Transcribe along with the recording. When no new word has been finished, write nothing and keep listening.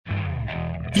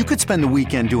You could spend the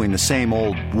weekend doing the same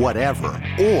old whatever,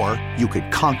 or you could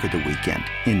conquer the weekend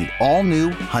in the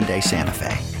all-new Hyundai Santa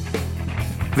Fe.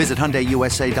 Visit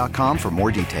HyundaiUSA.com for more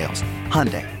details.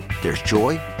 Hyundai, there's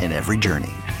joy in every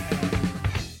journey.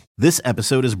 This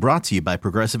episode is brought to you by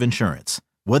Progressive Insurance.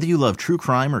 Whether you love true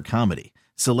crime or comedy,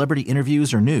 celebrity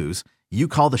interviews or news, you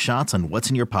call the shots on what's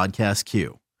in your podcast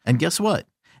queue. And guess what?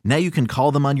 Now you can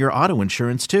call them on your auto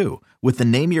insurance too with the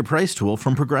Name Your Price tool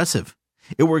from Progressive.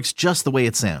 It works just the way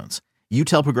it sounds. You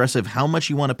tell Progressive how much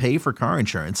you want to pay for car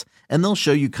insurance, and they'll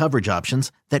show you coverage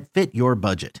options that fit your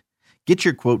budget. Get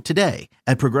your quote today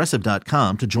at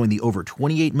Progressive.com to join the over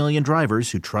 28 million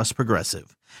drivers who trust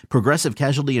Progressive. Progressive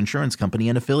Casualty Insurance Company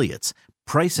and Affiliates.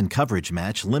 Price and coverage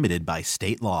match limited by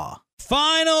state law.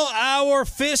 Final hour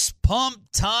fist pump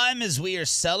time as we are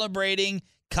celebrating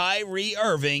Kyrie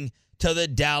Irving to the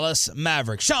Dallas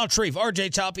Mavericks. Sean Shreve,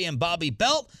 RJ Choppy, and Bobby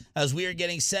Belt as we are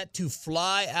getting set to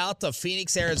fly out to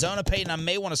Phoenix, Arizona. Peyton, I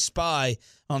may want to spy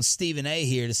on Stephen A.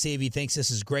 here to see if he thinks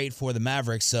this is great for the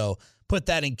Mavericks. So put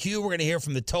that in queue. We're going to hear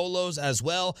from the Tolos as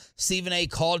well. Stephen A.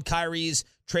 called Kyrie's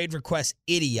trade request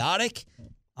idiotic.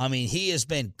 I mean, he has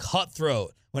been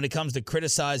cutthroat when it comes to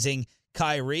criticizing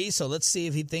Kyrie. So let's see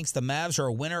if he thinks the Mavs are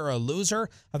a winner or a loser.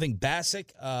 I think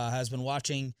Bassick has been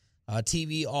watching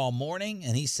TV all morning,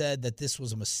 and he said that this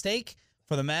was a mistake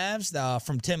for the Mavs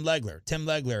from Tim Legler. Tim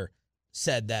Legler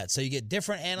said that. So you get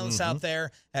different analysts out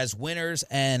there as winners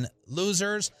and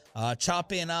losers.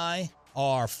 Choppy and I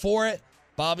are for it.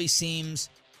 Bobby seems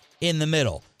in the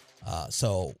middle.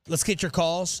 So let's get your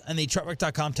calls and the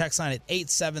truckwreck.com text line at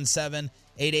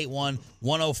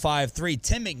 877-881-1053.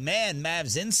 Tim McMahon,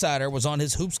 Mavs Insider, was on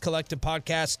his Hoops Collective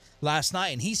podcast last night,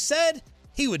 and he said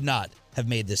he would not have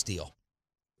made this deal.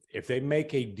 If they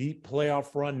make a deep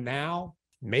playoff run now,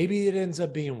 maybe it ends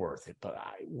up being worth it. But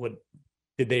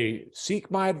did they seek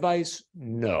my advice?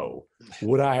 No.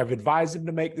 Would I have advised them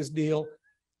to make this deal?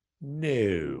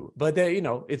 No. But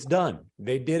it's done.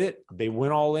 They did it. They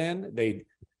went all in. They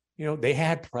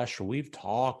had pressure. We've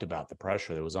talked about the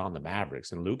pressure that was on the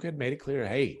Mavericks, and Luka had made it clear,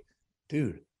 hey,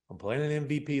 dude, I'm playing an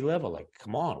MVP level. Like,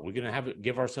 come on, we're going to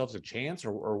give ourselves a chance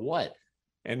or what?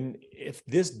 And if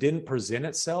this didn't present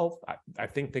itself, I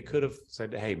think they could have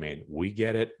said, hey, man, we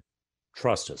get it.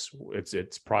 Trust us.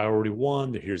 It's priority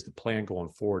one. Here's the plan going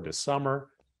forward to summer.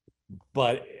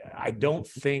 But I don't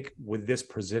think with this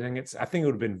presenting it, I think it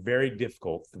would have been very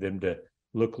difficult for them to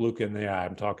look Luka in the eye.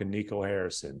 I'm talking Nico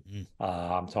Harrison.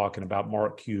 I'm talking about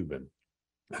Mark Cuban,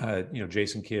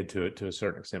 Jason Kidd to a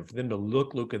certain extent, for them to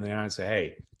look Luka in the eye and say,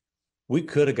 hey, we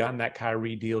could have gotten that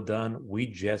Kyrie deal done. We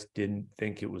just didn't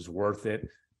think it was worth it.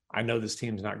 I know this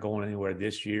team's not going anywhere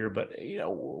this year, but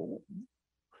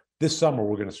this summer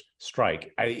we're going to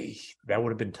strike. That would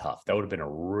have been tough. That would have been a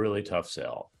really tough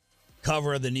sell.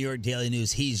 Cover of the New York Daily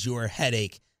News. He's your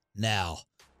headache now,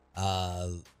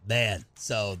 man.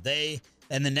 So the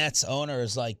Nets owner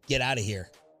is like, get out of here.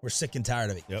 We're sick and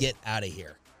tired of it. Yep. Get out of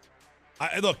here.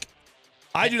 I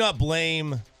do not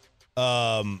blame.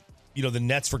 The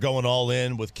Nets for going all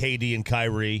in with KD and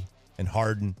Kyrie and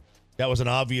Harden. That was an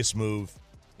obvious move.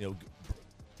 You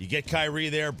get Kyrie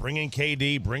there, bring in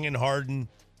KD, bring in Harden.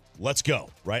 Let's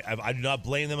go, right? I do not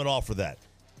blame them at all for that.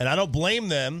 And I don't blame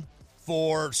them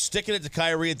for sticking it to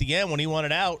Kyrie at the end when he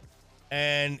wanted out.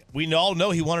 And we all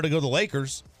know he wanted to go to the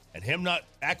Lakers and him not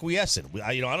acquiescing.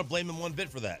 I don't blame him one bit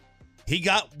for that. He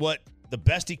got the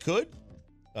best he could.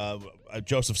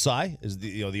 Joseph Tsai is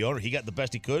the owner. He got the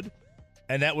best he could.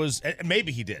 And that was,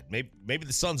 maybe he did. Maybe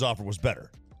the Suns' offer was better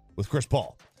with Chris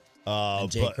Paul. And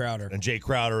Jay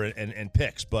Crowder. And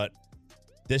picks. But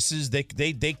this is, they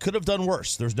could have done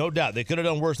worse. There's no doubt. They could have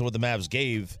done worse than what the Mavs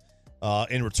gave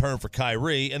in return for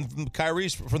Kyrie. And from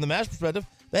the Mavs perspective,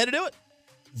 they had to do it.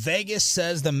 Vegas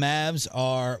says the Mavs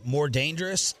are more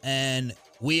dangerous, and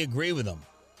we agree with them.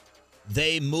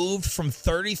 They moved from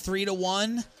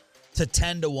 33-1 to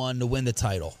 10-1 to win the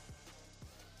title.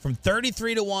 From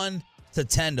 33-1 to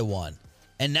 10-1.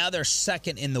 And now they're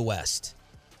second in the West.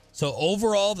 So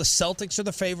overall, the Celtics are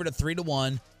the favorite at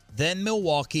 3-1, then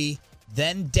Milwaukee,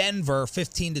 then Denver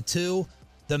 15-2.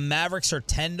 The Mavericks are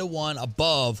 10-1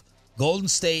 above Golden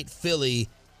State, Philly,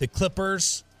 the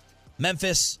Clippers,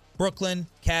 Memphis, Brooklyn,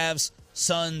 Cavs,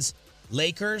 Suns,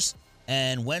 Lakers.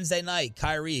 And Wednesday night,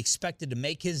 Kyrie expected to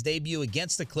make his debut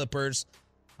against the Clippers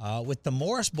with the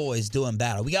Morris boys doing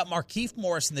battle. We got Markieff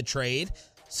Morris in the trade.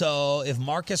 So if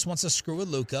Marcus wants to screw with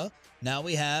Luka, now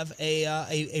we have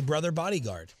a brother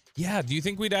bodyguard. Yeah, do you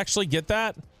think we'd actually get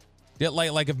that? Yeah,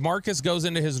 like if Marcus goes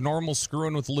into his normal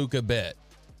screwing with Luka bit,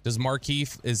 Does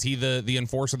Markieff, is he the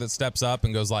enforcer that steps up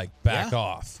and goes like, back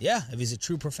off? Yeah, if he's a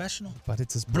true professional. But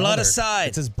it's his brother. Blood aside.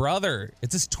 It's his brother.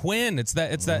 It's his twin. It's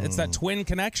that twin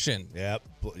connection. Yep.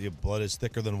 Your blood is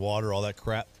thicker than water, all that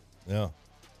crap. Yeah.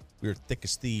 We were thick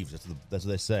as thieves. That's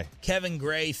what they say. Kevin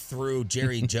Gray threw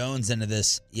Jerry Jones into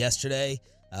this yesterday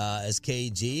as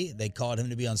KG. They called him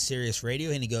to be on Sirius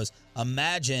Radio, and he goes,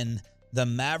 imagine the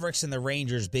Mavericks and the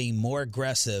Rangers being more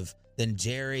aggressive than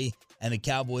Jerry and the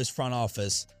Cowboys front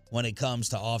office when it comes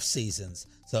to off seasons.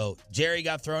 So Jerry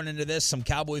got thrown into this. Some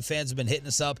Cowboy fans have been hitting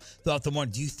us up throughout the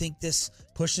morning. Do you think this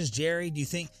pushes Jerry? Do you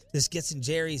think this gets in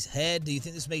Jerry's head? Do you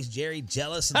think this makes Jerry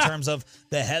jealous in terms of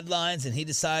the headlines and he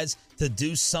decides to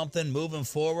do something moving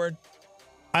forward?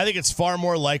 I think it's far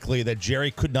more likely that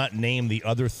Jerry could not name the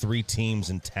other 3 teams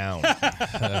in town.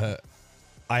 I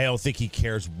don't think he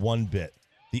cares one bit.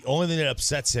 The only thing that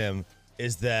upsets him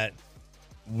is that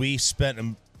we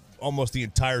spent almost the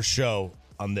entire show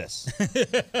on this.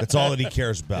 That's all that he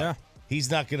cares about. Yeah. He's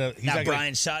not gonna.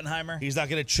 Brian Schottenheimer. He's not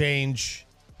gonna change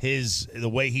the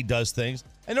way he does things,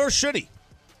 and nor should he.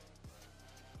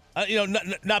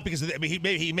 Not because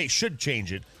he should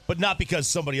change it, but not because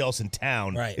somebody else in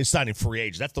town is signing free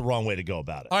agents. That's the wrong way to go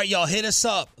about it. All right, y'all, hit us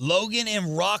up. Logan in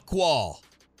Rockwall.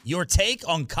 Your take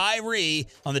on Kyrie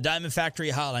on the Diamond Factory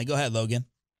hotline. Go ahead, Logan.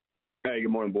 Hey, good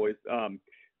morning, boys.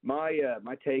 My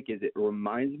take is it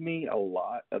reminds me a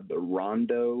lot of the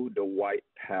Rondo Dwight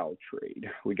Powell trade.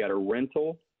 We got a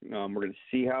rental. We're going to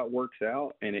see how it works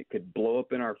out, and it could blow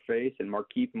up in our face. And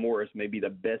Markieff Morris may be the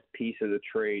best piece of the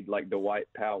trade, like Dwight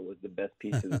Powell was the best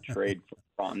piece of the trade for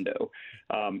Rondo.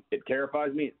 It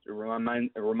terrifies me. It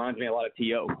reminds me a lot of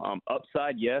T.O.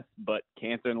 Upside, yes, but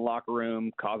cancer in the locker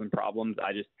room, causing problems.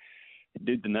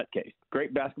 Dude's a nutcase.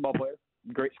 Great basketball player.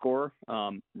 Great scorer,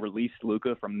 released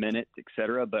Luka from minutes,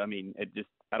 etc. But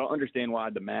I don't understand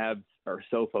why the Mavs are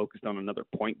so focused on another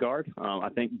point guard. I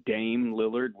think Dame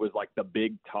Lillard was like the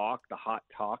big talk, the hot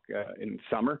talk in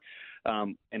summer,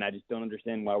 and I just don't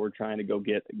understand why we're trying to go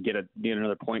get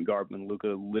another point guard when Luka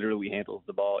literally handles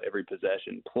the ball every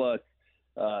possession. Plus,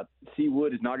 C.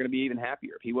 Wood is not going to be even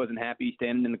happier. If he wasn't happy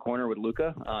standing in the corner with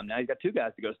Luka, now he's got 2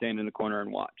 guys to go stand in the corner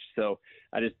and watch. So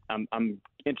I'm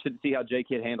interested to see how J.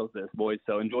 Kidd handles this, boys.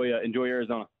 So enjoy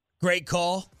Arizona. Great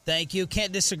call. Thank you.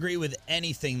 Can't disagree with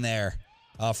anything there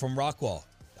from Rockwall.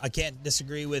 I can't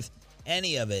disagree with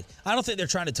any of it. I don't think they're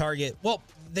trying to target. Well,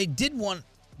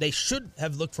 they should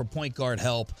have looked for point guard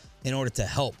help in order to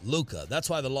help Luka. That's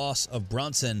why the loss of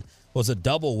Brunson was a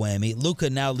double whammy. Luka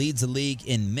now leads the league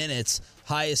in minutes,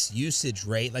 highest usage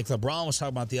rate. Like LeBron was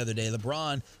talking about the other day.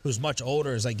 LeBron, who's much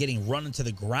older, is like getting run into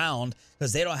the ground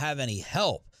because they don't have any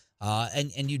help.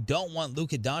 And you don't want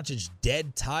Luka Doncic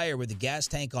dead tired with the gas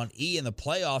tank on E in the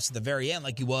playoffs at the very end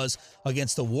like he was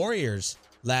against the Warriors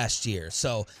last year.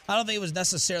 So I don't think it was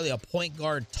necessarily a point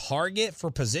guard target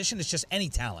for position. It's just any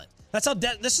talent. That's how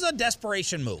this is a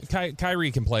desperation move.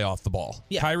 Kyrie can play off the ball.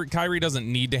 Yeah. Kyrie doesn't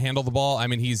need to handle the ball. I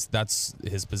mean, that's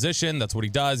his position. That's what he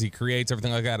does. He creates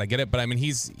everything like that. I get it. But I mean,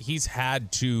 he's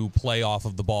had to play off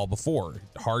of the ball before.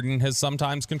 Harden has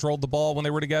sometimes controlled the ball when they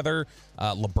were together.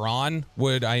 LeBron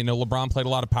I know LeBron played a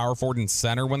lot of power forward and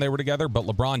center when they were together, but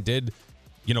LeBron did,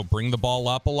 bring the ball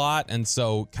up a lot. And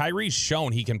so Kyrie's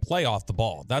shown he can play off the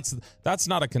ball. That's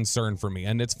not a concern for me.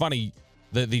 And it's funny,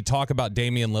 the talk about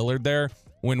Damian Lillard there.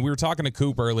 When we were talking to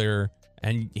Coop earlier,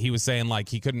 and he was saying like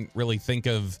he couldn't really think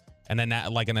of an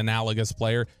analogous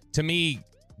player. To me,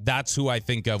 that's who I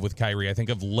think of with Kyrie. I think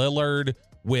of Lillard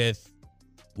with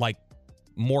like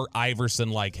more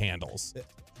Iverson-like handles.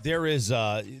 There is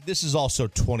this is also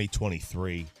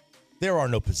 2023. There are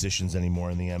no positions anymore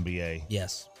in the NBA.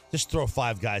 Yes. Just throw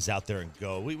 5 guys out there and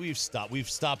go. We've stopped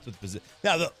with position.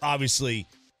 Now, obviously,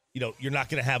 you're not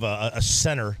going to have a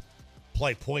center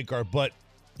play point guard, but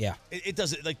yeah, it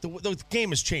doesn't, like, the game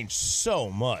has changed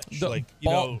so much.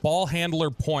 Ball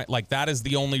handler point, like, that is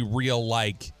the only real,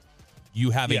 like, you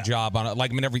have a job on it.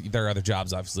 Like, I mean, there are other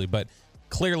jobs, obviously, but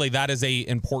clearly that is a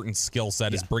important skill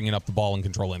set, is bringing up the ball and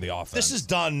controlling the offense. This is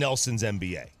Don Nelson's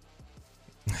NBA.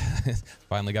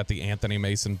 Finally got the Anthony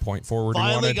Mason point forward.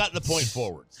 Finally got the point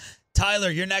forward. Tyler,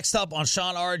 you're next up on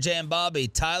Sean, RJ, and Bobby.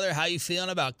 Tyler, how you feeling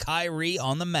about Kyrie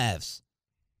on the Mavs?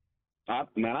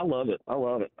 Man, I love it.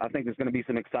 I think there's going to be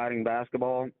some exciting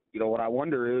basketball. What I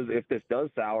wonder is if this does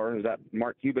sour, is that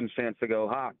Mark Cuban's chance to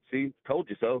go, see, told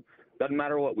you so. Doesn't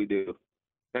matter what we do.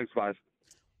 Thanks, guys.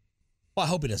 Well, I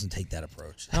hope he doesn't take that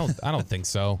approach. I don't think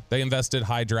so. They invested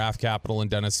high draft capital in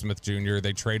Dennis Smith Jr.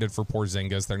 They traded for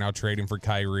Porzingis. They're now trading for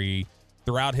Kyrie.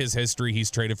 Throughout his history,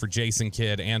 he's traded for Jason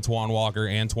Kidd, Antoine Walker,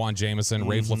 Antoine Jameson,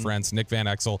 Rafe LaFrentz, Nick Van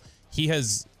Exel.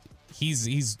 He's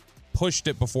pushed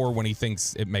it before when he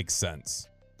thinks it makes sense.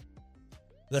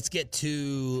 Let's get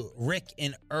to Rick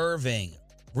in Irving.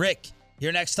 Rick,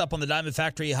 you're next up on the Diamond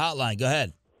Factory Hotline. Go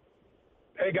ahead.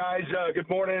 Hey, guys. Good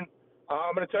morning.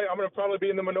 I'm going to tell you, I'm going to probably be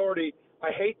in the minority.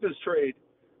 I hate this trade.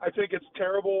 I think it's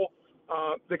terrible.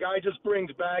 The guy just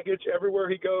brings baggage everywhere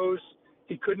he goes.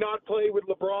 He could not play with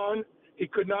LeBron. He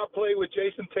could not play with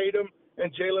Jason Tatum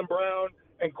and Jaylen Brown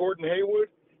and Gordon Hayward.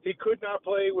 He could not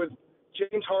play with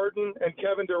James Harden and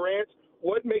Kevin Durant.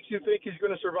 What makes you think he's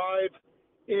going to survive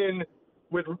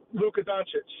with Luka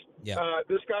Doncic? Yeah.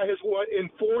 This guy has won in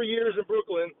 4 years in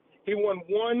Brooklyn. He won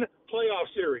one playoff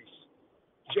series.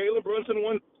 Jalen Brunson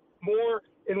won more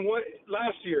in one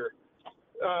last year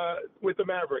with the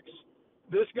Mavericks.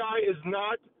 This guy is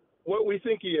not what we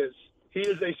think he is. He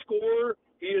is a scorer.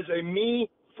 He is a me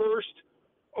first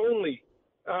only,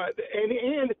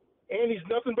 and he's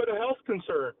nothing but a health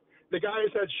concern. The guy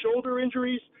has had shoulder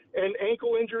injuries and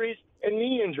ankle injuries and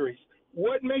knee injuries.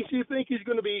 What makes you think he's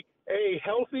going to be A,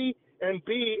 healthy, and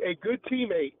B, a good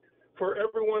teammate for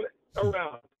everyone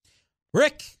around?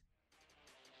 Rick,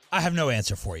 I have no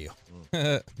answer for you.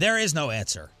 There is no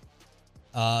answer.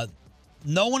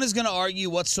 No one is going to argue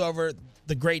whatsoever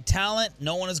the great talent.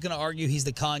 No one is going to argue he's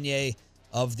the Kanye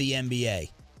of the NBA.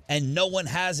 And no one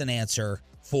has an answer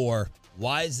for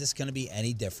why is this going to be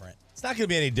any different. It's not going to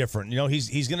be any different. You know,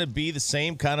 he's going to be the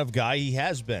same kind of guy he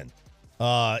has been.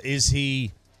 Is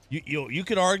he? You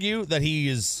could argue that he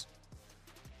is.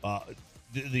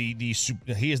 He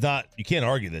is not. You can't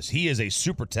argue this. He is a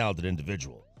super talented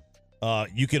individual.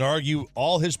 You can argue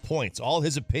all his points, all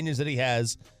his opinions that he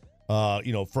has.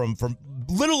 From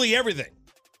literally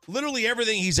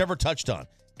everything he's ever touched on,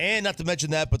 and not to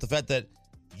mention that, but the fact that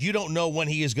you don't know when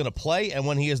he is going to play and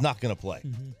when he is not going to play.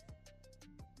 Mm-hmm.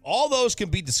 All those can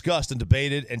be discussed and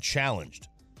debated and challenged,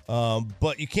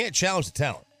 but you can't challenge the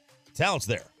talent. The talent's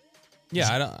there.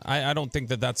 Yeah, I don't think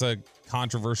that that's a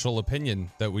controversial opinion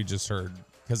that we just heard,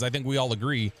 because I think we all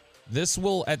agree this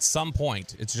will at some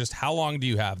point. It's just how long do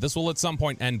you have? This will at some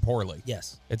point end poorly.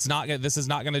 Yes, it's not. This is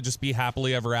not going to just be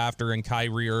happily ever after, and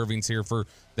Kyrie Irving's here for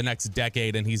the next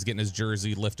decade, and he's getting his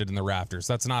jersey lifted in the rafters.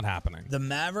 That's not happening. The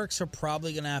Mavericks are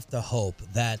probably going to have to hope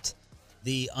that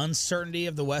the uncertainty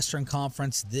of the Western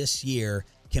Conference this year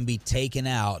can be taken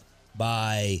out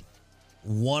by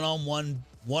one-on-one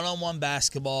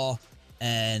basketball,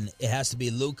 and it has to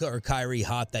be Luka or Kyrie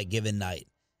hot that given night.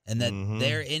 And that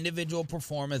their individual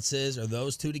performances or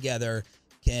those two together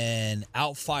can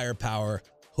out-firepower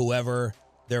whoever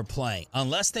they're playing.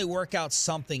 Unless they work out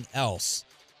something else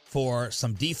for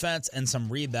some defense and some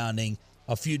rebounding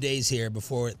a few days here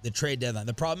before the trade deadline.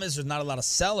 The problem is there's not a lot of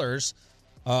sellers,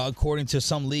 according to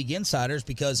some league insiders,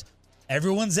 because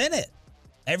everyone's in it.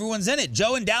 Everyone's in it.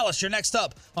 Joe in Dallas, you're next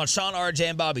up on Sean, RJ,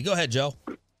 and Bobby. Go ahead, Joe.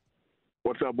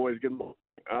 What's up, boys? Good morning.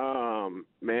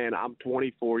 Man, I'm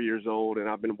 24 years old, and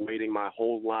I've been waiting my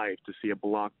whole life to see a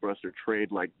blockbuster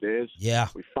trade like this. Yeah.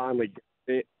 We finally got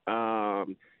it.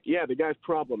 Yeah, the guy's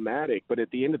problematic, but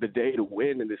at the end of the day, to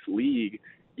win in this league,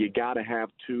 you got to have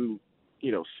two,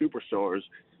 superstars.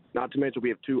 Not to mention we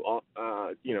have two,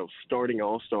 starting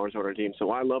all-stars on our team.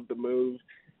 So I love the move.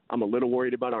 I'm a little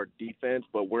worried about our defense,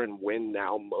 but we're in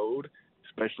win-now mode,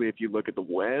 especially if you look at the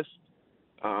West.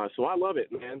 So I love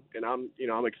it, man, and I'm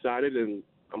excited, and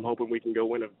I'm hoping we can go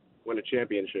win a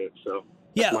championship. So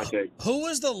that's my take. Who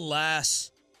is the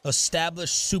last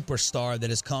established superstar that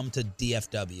has come to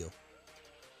DFW?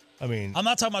 I mean, I'm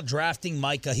not talking about drafting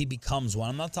Micah; he becomes one.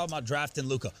 I'm not talking about drafting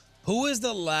Luka. Who is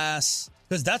the last?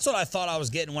 Because that's what I thought I was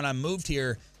getting when I moved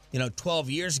here, 12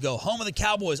 years ago. Home of the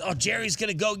Cowboys. Oh, Jerry's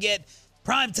gonna go get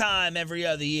primetime every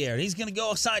other year. He's gonna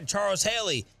go sign Charles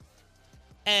Haley.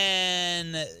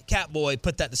 And Catboy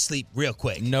put that to sleep real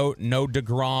quick. No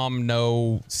DeGrom,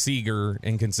 no Seager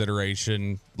in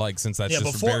consideration. Since that's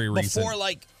just very recent. Before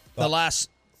the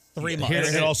last 3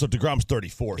 months. And also DeGrom's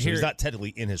 34, so he's not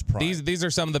technically in his prime. These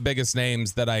are some of the biggest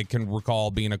names that I can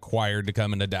recall being acquired to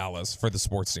come into Dallas for the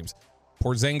sports teams.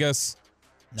 Porzingis,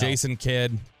 Jason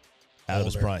Kidd. Out of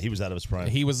his prime. He was out of his prime.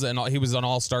 He was an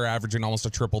all-star, averaging almost a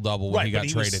triple-double when he got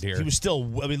traded here. He was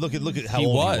still. I mean, look at how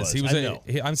old he was.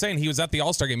 I'm saying he was at the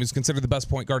All-Star game. He was considered the best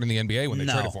point guard in the NBA when they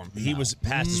traded for him. He was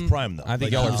past his prime, though. I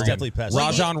think y'all are definitely past.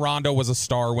 Rajon Rondo was a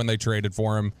star when they traded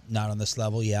for him. Not on this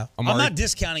level, yeah. I'm not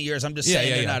discounting yours. I'm just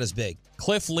saying they're not as big.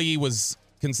 Cliff Lee was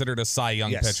considered a Cy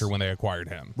Young pitcher when they acquired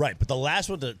him. Right, but the last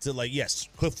one yes,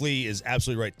 Cliff Lee is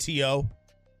absolutely right.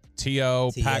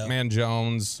 T.O., Pac-Man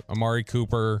Jones, Amari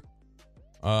Cooper.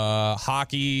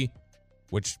 Hockey,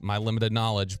 which my limited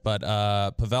knowledge, but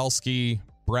Pavelski,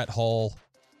 Brett Hull,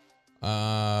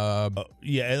 the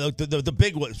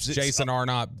big ones, Jason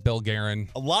Arnott, Bill Guerin.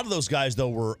 A lot of those guys though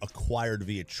were acquired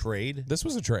via trade. This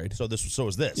was a trade. So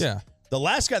was this. Yeah. The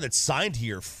last guy that signed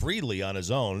here freely on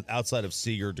his own, outside of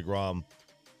Seager, DeGrom,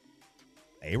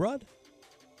 A-Rod?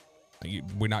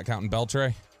 We're not counting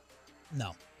Beltre? No.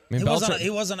 I mean, He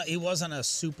wasn't a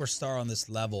superstar on this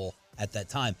level at that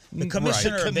time. The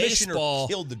commissioner of baseball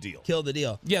killed the deal.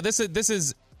 Yeah, this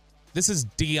is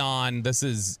Dion. This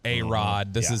is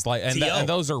A-Rod. This is like, and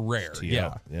those are rare.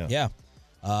 Yeah.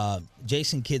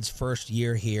 Jason Kidd's first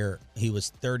year here, he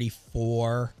was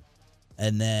 34,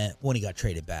 and then when he got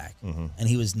traded back, and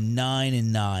he was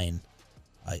 9-9.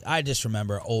 I just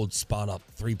remember old spot up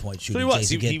 3-point shooting.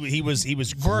 So he was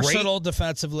versatile great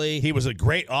defensively. He was a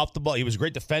great off the ball. He was a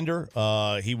great defender.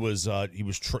 He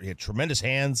had tremendous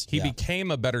hands. He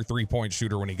became a better 3-point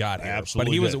shooter when he got here.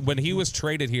 Absolutely. But when he was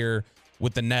traded here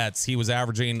with the Nets, he was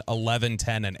averaging 11,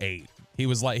 10, and 8. He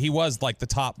was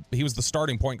the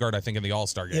starting point guard, I think, in the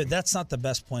All-Star game. Yeah, that's not the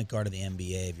best point guard of the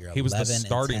NBA if you're 11 He was the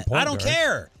starting and 10. point I don't guard.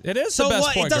 care. It is so the best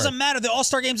what? point It doesn't guard. matter. The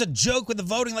All-Star game's a joke with the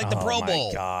voting like the Pro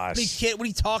Bowl. Gosh. What are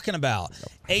you talking about?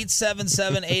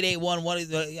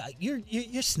 877-881-1.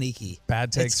 You're sneaky.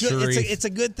 Bad takes, Sharif. It's a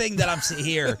good thing that I'm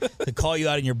here to call you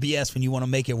out in your BS when you want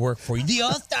to make it work for you. The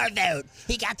All-Star vote.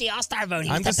 He got the All-Star vote.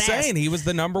 I'm just saying he was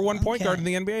the number one point guard in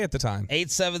the NBA at the time.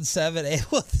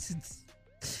 877-8.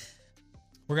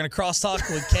 We're going to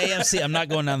crosstalk with KMC. I'm not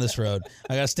going down this road.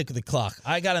 I got to stick with the clock.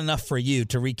 I got enough for you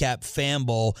to recap Fan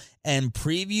Bowl and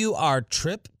preview our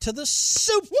trip to the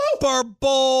Super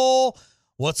Bowl.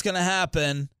 What's going to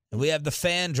happen? We have the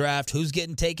fan draft. Who's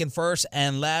getting taken first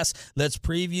and last? Let's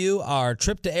preview our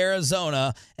trip to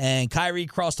Arizona and Kyrie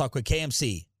crosstalk with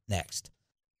KMC next.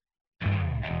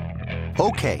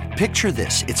 Okay, picture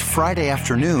this. It's Friday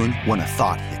afternoon when a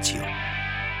thought hits you.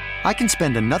 I can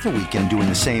spend another weekend doing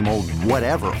the same old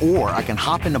whatever, or I can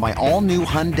hop into my all-new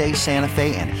Hyundai Santa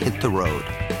Fe and hit the road.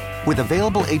 With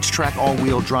available H-Track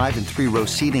all-wheel drive and 3-row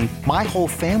seating, my whole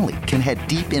family can head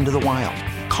deep into the wild.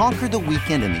 Conquer the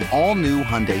weekend in the all-new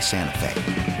Hyundai Santa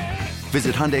Fe.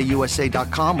 Visit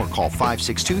HyundaiUSA.com or call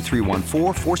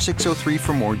 562-314-4603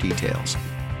 for more details.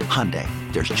 Hyundai,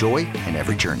 there's joy in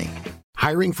every journey.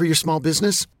 Hiring for your small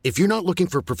business? If you're not looking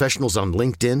for professionals on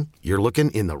LinkedIn, you're looking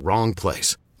in the wrong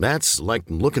place. That's like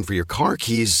looking for your car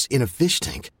keys in a fish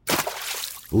tank.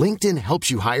 LinkedIn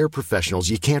helps you hire professionals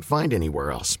you can't find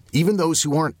anywhere else, even those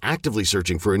who aren't actively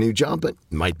searching for a new job but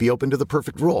might be open to the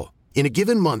perfect role. In a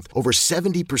given month, over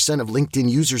 70% of LinkedIn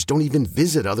users don't even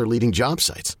visit other leading job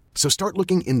sites. So start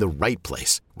looking in the right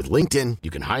place. With LinkedIn,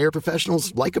 you can hire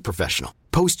professionals like a professional.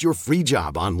 Post your free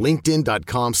job on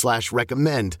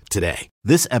linkedin.com/recommend today.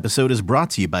 This episode is brought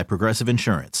to you by Progressive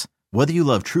Insurance. Whether you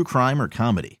love true crime or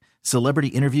comedy, celebrity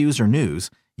interviews or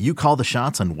news, you call the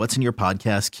shots on what's in your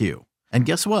podcast queue. And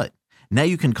guess what? Now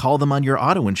you can call them on your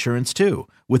auto insurance too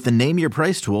with the Name Your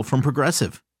Price tool from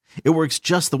Progressive. It works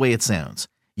just the way it sounds.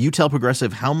 You tell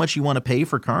Progressive how much you want to pay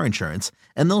for car insurance,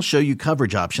 and they'll show you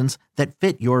coverage options that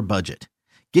fit your budget.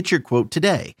 Get your quote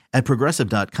today at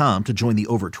Progressive.com to join the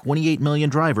over 28 million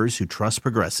drivers who trust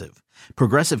Progressive.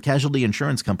 Progressive Casualty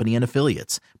Insurance Company and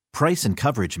Affiliates. Price and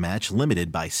coverage match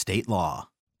limited by state law.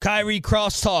 Kyrie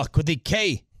Crosstalk with the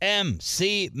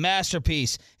KMC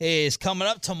Masterpiece is coming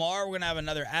up tomorrow. We're going to have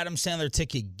another Adam Sandler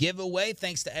ticket giveaway.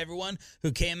 Thanks to everyone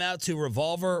who came out to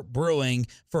Revolver Brewing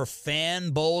for Fan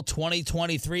Bowl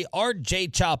 2023.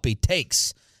 RJ Choppy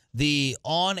takes the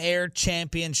on-air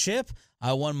championship.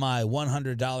 I won my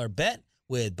 $100 bet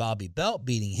with Bobby Belt,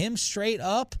 beating him straight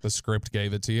up. The script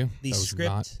gave it to you.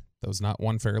 That was not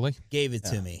won fairly. Gave it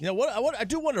to me. You know what? I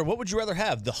do wonder, what would you rather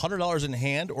have, the $100 in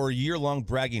hand or year-long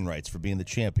bragging rights for being the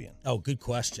champion? Oh, good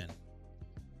question.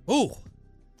 Ooh.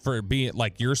 For being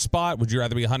like your spot, would you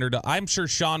rather be 100? I'm sure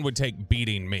Sean would take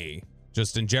beating me.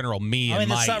 Just in general, and my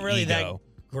it's not really ego.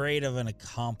 that great of an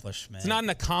accomplishment. It's not an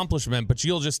accomplishment, but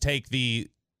you'll just take the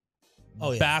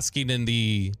basking in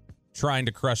the trying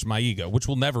to crush my ego, which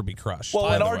will never be crushed. Well,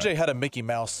 and RJ had a Mickey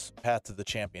Mouse path to the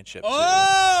championship.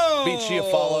 Oh! Beat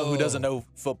Chiafalo, who doesn't know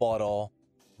football at all.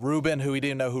 Ruben, who he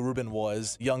didn't know who Ruben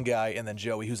was, young guy, and then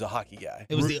Joey, who's a hockey guy.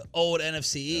 It was the old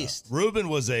NFC East. Ruben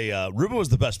was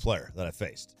the best player that I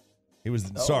faced. He was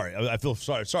sorry. I feel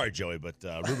sorry, Joey, but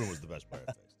Ruben was the best player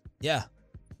I faced. Yeah,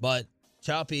 but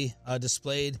Choppy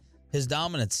displayed his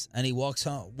dominance, and he walks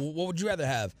home. What would you rather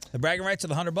have, the bragging rights or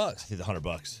the $100? I think the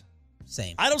 $100.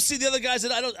 Same. I don't see the other guys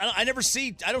that I don't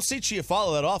see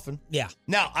Chiafalo that often. Yeah.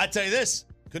 Now I tell you this,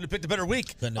 couldn't have picked a better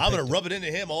week. I'm Couldn't have going to rub it into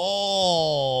him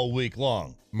all week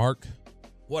long. Mark,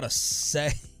 what a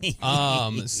say.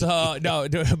 So no,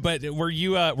 but were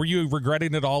you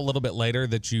regretting it all a little bit later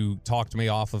that you talked me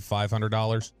off of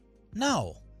 $500?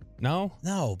 No. No?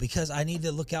 No, because I need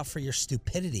to look out for your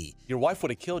stupidity. Your wife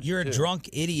would have killed you. You're a too. drunk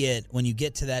idiot when you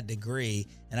get to that degree,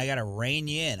 and I got to rein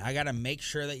you in. I got to make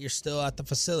sure that you're still at the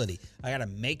facility. I got to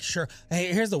make sure.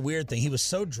 Hey, here's the weird thing. He was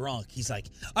so drunk. He's like,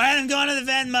 all right, I'm going to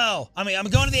the Venmo. I'm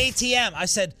going to the ATM. I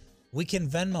said, we can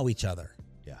Venmo each other.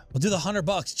 Yeah. We'll do the $100.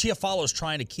 Chiafalo's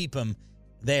trying to keep him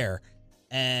there.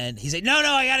 And he said, no,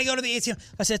 I got to go to the ATM.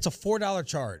 I said, it's a $4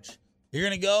 charge. You're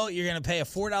going to go, you're going to pay a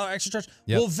 $4 extra charge.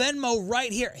 Yep. We'll Venmo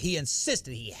right here. He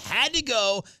insisted he had to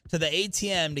go to the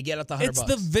ATM to get out the $100. It's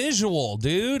the visual,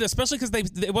 dude, especially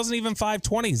because it wasn't even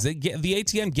 520s. The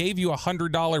ATM gave you a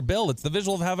 $100 bill. It's the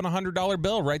visual of having a $100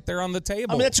 bill right there on the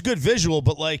table. I mean, that's a good visual,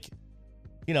 but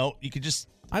you could just.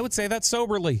 I would say that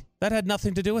soberly. That had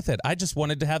nothing to do with it. I just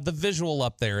wanted to have the visual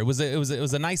up there. It was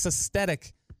a nice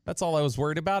aesthetic. That's all I was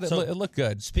worried about. It looked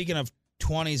good. Speaking of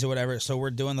 20s or whatever, so we're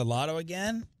doing the lotto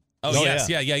again? Oh yes,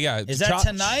 yeah. Is that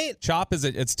tonight? Chop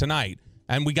it's tonight,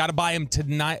 and we got to buy him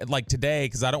tonight, like today,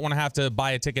 because I don't want to have to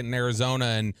buy a ticket in Arizona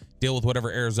and deal with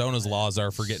whatever Arizona's laws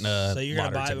are for getting a. So you're gonna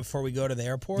buy it ticket before we go to the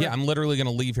airport? Yeah, I'm literally gonna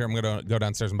leave here. I'm gonna go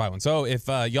downstairs and buy one. So if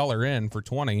y'all are in for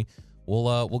 20,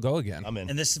 we'll go again. I'm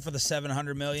in. And this is for the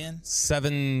 $700 million? 37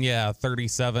 or something like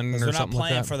that. We're not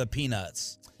playing for the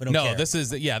peanuts. We don't care. this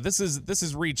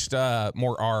is reached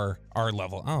more our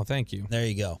level. Oh, thank you. There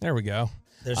you go. There we go.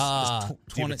 There's Do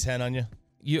you have a 10 on you?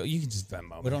 You can just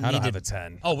Venmo. We don't I need don't to have a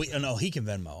 10. Oh, no, he can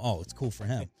Venmo. Oh, it's cool for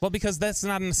him. Well, because that's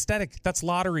not an aesthetic. That's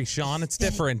lottery, Sean. It's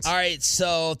different. All right,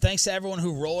 so thanks to everyone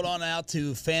who rolled on out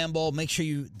to Fan Bowl. Make sure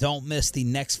you don't miss the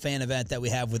next fan event that we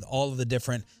have with all of the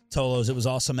different Tolos. It was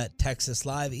awesome at Texas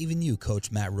Live. Even you,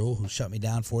 Coach Matt Rule, who shut me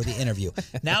down for the interview.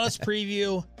 Now let's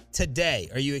preview today.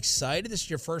 Are you excited? This is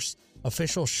your first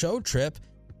official show trip.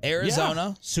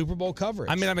 Arizona, Super Bowl coverage.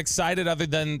 I mean, I'm excited other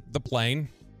than the plane.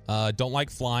 Don't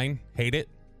like flying. Hate it.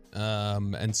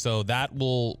 And so that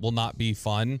will not be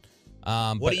fun.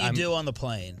 What do you do on the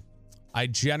plane? I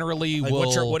generally Like,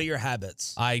 will. what are your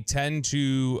habits? I tend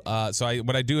to.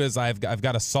 What I do is I've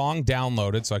got a song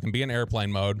downloaded so I can be in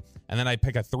airplane mode, and then I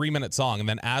pick a 3-minute song, and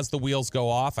then as the wheels go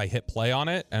off, I hit play on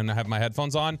it, and I have my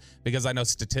headphones on because I know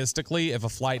statistically, if a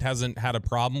flight hasn't had a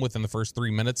problem within the first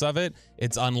 3 minutes of it,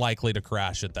 it's unlikely to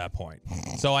crash at that point.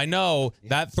 So I know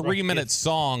that 3-minute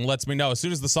song lets me know as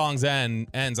soon as the song's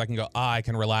ends, I can go. I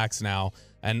can relax now.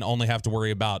 And only have to worry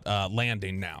about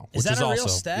landing now. Is which that is a real also,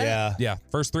 stat? Yeah.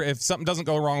 If something doesn't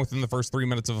go wrong within the first 3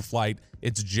 minutes of a flight,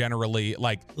 it's generally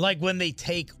like when they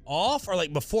take off, or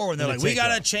like before when they're like, we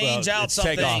gotta change out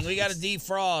something, we gotta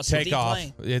defrost, take off.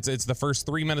 deplane. It's the first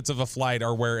 3 minutes of a flight,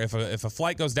 or where if a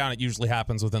flight goes down, it usually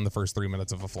happens within the first 3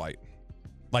 minutes of a flight.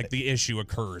 Like the issue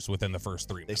occurs within the first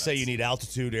 3 minutes. They say you need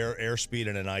altitude, airspeed,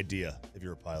 and an idea if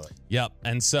you're a pilot. Yep.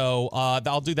 And so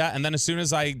I'll do that. And then as soon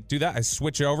as I do that, I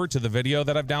switch over to the video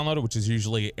that I've downloaded, which is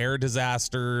usually air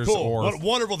disasters or what a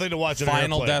wonderful thing to watch.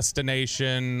 Final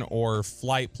Destination or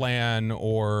Flight Plan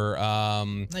or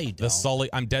No, you the don't. Sully.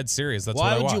 I'm dead serious. That's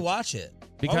Why what I would watch. you watch it?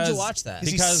 Because, Why would you watch that?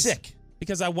 Because he's sick.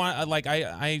 Because I want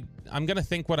I'm gonna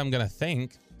think what I'm gonna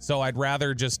think. So I'd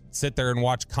rather just sit there and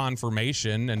watch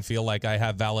confirmation and feel like I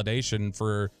have validation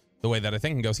for the way that I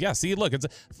think and goes, yeah, see, look, it's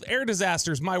air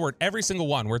disasters, my word, every single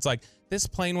one where it's like this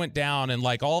plane went down and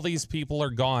like all these people are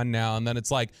gone now. And then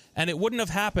it's like, and it wouldn't have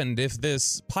happened if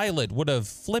this pilot would have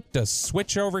flipped a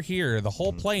switch over here. The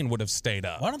whole plane would have stayed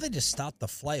up. Why don't they just stop the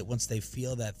flight once they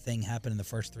feel that thing happen in the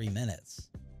first 3 minutes?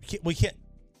 We can't.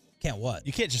 Can't what?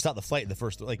 You can't just stop the flight in the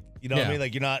first, what I mean?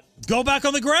 Like, you're not. Go back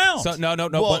on the ground. So no.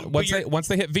 Well, Once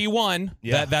they hit V1,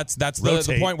 that's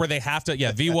the point where they have to.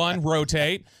 Yeah, V1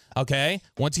 rotate. Okay.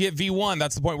 Once you hit V1,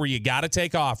 that's the point where you got to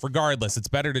take off. Regardless, it's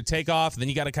better to take off. Then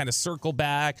you got to kind of circle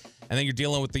back, and then you're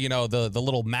dealing with the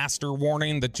little master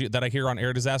warning that I hear on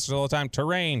air disasters all the time.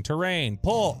 Terrain,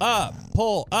 pull up,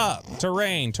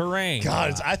 terrain.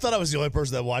 God, I thought I was the only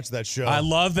person that watched that show. I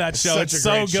love that show. Such It's a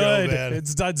so great show, good. man.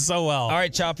 It's done so well. All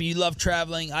right, Choppy, you love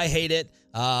traveling. I hate it.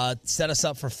 Set us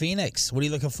up for Phoenix. What are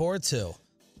you looking forward to?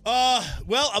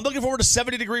 Well, I'm looking forward to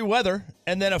 70-degree weather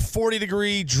and then a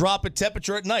 40-degree drop in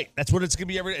temperature at night. That's what it's going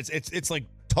to be every day. It's like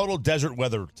total desert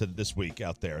weather to this week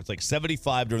out there. It's like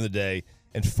 75 during the day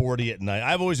and 40 at night.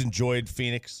 I've always enjoyed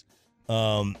Phoenix.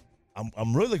 I'm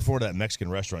really looking forward to that Mexican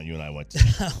restaurant you and I went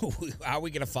to. How are we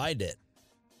going to find it?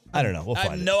 I don't know. We'll find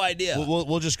it. I have no idea.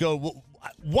 We'll just go.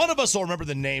 One of us will remember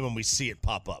the name when we see it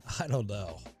pop up. I don't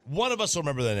know. One of us will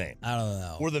remember the name. I don't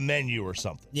know. Or the menu or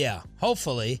something. Yeah,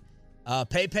 hopefully.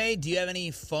 Pepe, do you have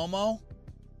any FOMO?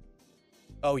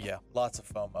 Oh, yeah. Lots of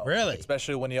FOMO. Really?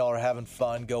 Especially when y'all are having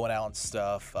fun, going out and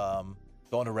stuff.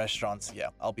 going to restaurants,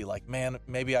 I'll be like, man,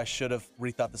 maybe I should have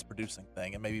rethought this producing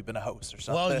thing and maybe been a host or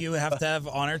something. Well, you have to have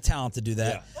honor talent to do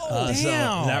that. Yeah. So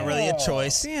not really a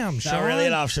choice. Damn, not Sean. really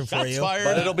an option for you.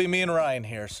 But it'll be me and Ryan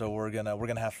here, so we're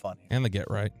gonna have fun. And the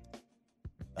Get Right.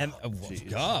 And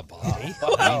God, Bobby. He's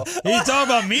talking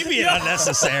about me being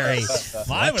unnecessary.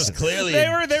 Mine was clearly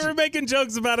They were making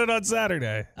jokes about it on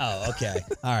Saturday. Oh, okay.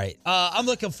 All right. I'm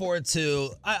looking forward to.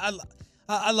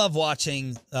 I love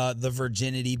watching the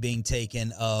virginity being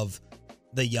taken of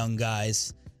the young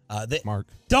guys. Mark,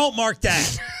 don't mark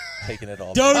that. Taking it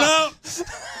all. Don't know.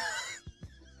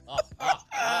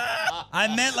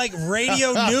 I meant like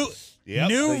radio new.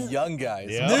 The young guys.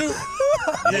 New.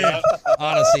 Dude,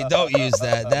 honestly, don't use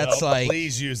that. That's like.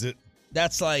 Please use it.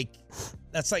 That's like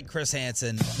Chris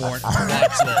Hansen. Watch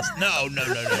this. No.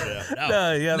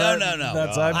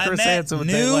 That's I Chris meant Hansen with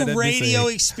new Daylight radio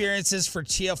NBC. experiences for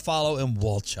Chiafalo and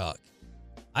Wolchuk.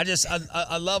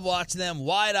 I love watching them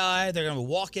wide eye. They're gonna be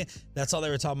walking. That's all they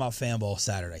were talking about Fanball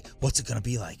Saturday. What's it gonna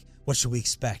be like? What should we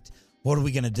expect? What are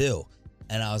we gonna do?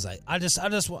 And I was like, I just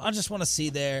want to see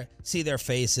their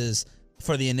faces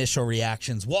for the initial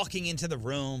reactions, walking into the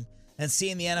room and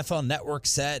seeing the NFL Network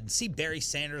set and see Barry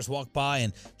Sanders walk by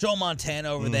and Joe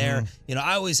Montana over there. You know,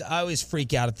 I always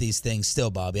freak out at these things still,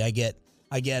 Bobby. I get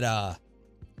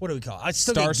what do we call it? I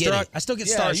still get giddy. I still get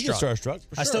starstruck. You get starstruck,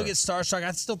 for I still sure. get starstruck.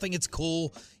 I still think it's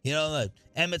cool. You know,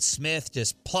 Emmitt Smith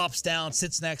just plops down,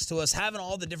 sits next to us, having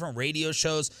all the different radio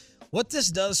shows. What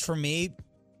this does for me,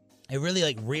 it really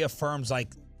like reaffirms like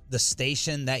the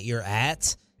station that you're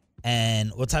at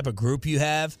and what type of group you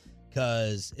have,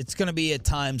 because it's going to be at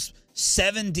times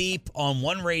 7 deep on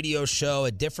one radio show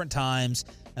at different times,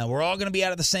 and we're all going to be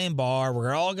out of the same bar.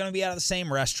 We're all going to be out of the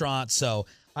same restaurant. So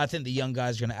I think the young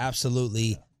guys are going to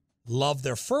absolutely love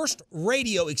their first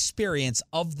radio experience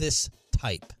of this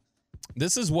type.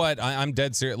 This is what I'm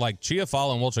dead serious. Like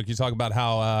Chiafalo and Wolchuk, you talk about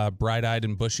how bright-eyed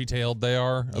and bushy-tailed they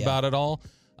are about it all.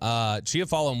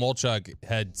 Chiafalo and Wolchuk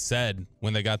had said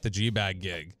when they got the G-Bag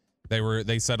gig,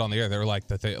 they said on the air, they were like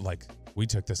we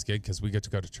took this gig because we get to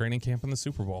go to training camp in the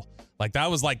Super Bowl. Like that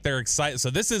was like they're excited. So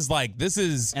this is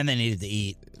and they needed to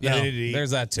eat. Yeah, they needed to eat.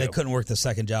 There's that too. They couldn't work the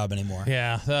second job anymore.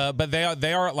 Yeah, but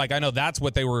they are like I know that's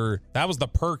what they were. That was the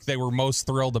perk they were most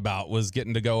thrilled about, was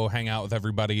getting to go hang out with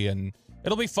everybody, and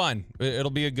it'll be fun. It'll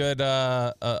be a good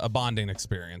a bonding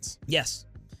experience. Yes.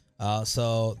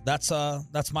 So that's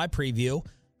my preview.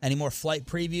 Any more flight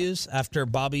previews after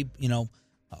Bobby?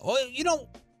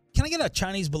 Can I get a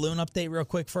Chinese balloon update real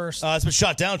quick first? It's been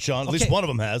shot down, Sean. At least one of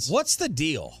them has. What's the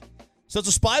deal? So it's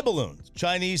a spy balloon.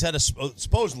 Chinese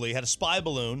supposedly had a spy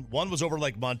balloon. One was over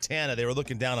like Montana. They were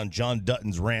looking down on John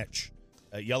Dutton's ranch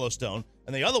at Yellowstone.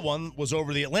 And the other one was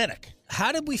over the Atlantic.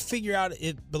 How did we figure out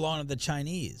it belonged to the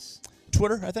Chinese?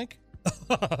 Twitter, I think.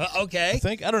 Okay.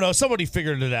 I don't know. Somebody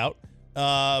figured it out.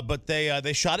 But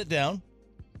they shot it down.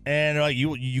 And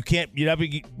you'd have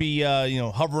to be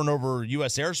hovering over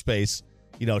U.S. airspace,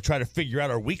 try to figure out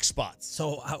our weak spots.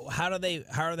 So how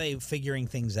are they figuring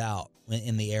things out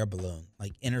in the air balloon?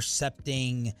 Like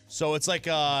intercepting? So it's like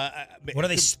what are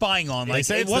they spying on? Like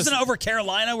it wasn't over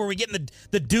Carolina where we getting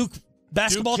the Duke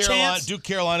basketball chance? Duke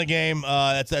Carolina game.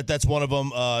 That's one of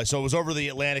them. So it was over the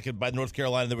Atlantic by North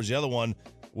Carolina. There was the other one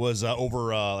was over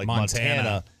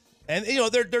Montana. And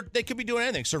they could be doing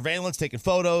anything. Surveillance, taking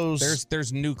photos.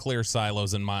 There's nuclear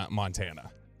silos in Montana.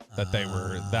 That they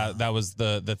were that was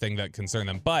the thing that concerned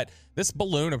them. But this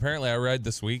balloon, apparently, I read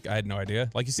this week. I had no idea.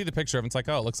 Like you see the picture of it, it's like,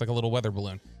 oh, it looks like a little weather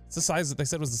balloon. It's the size that they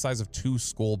said was the size of 2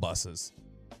 school buses.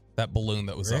 That balloon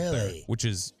that was up there, which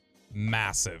is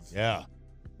massive. Yeah.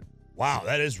 Wow,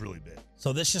 that is really big.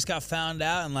 So this just got found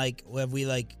out, and have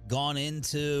we gone in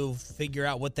to figure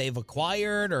out what they've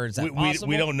acquired, or is that possible?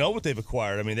 We don't know what they've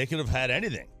acquired. I mean, they could have had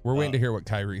anything. We're waiting to hear what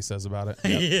Kyrie says about it.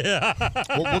 Yeah,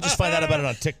 we'll just find out about it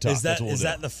on TikTok. Is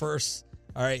that the first?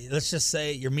 All right, let's just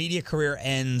say your media career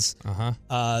ends.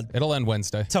 It'll end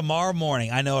Wednesday. Tomorrow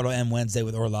morning. I know it'll end Wednesday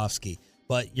with Orlovsky.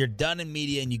 But you're done in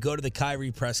media and you go to the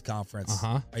Kyrie press conference.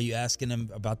 Are you asking him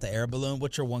about the air balloon?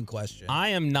 What's your one question? I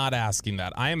am not asking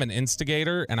that. I am an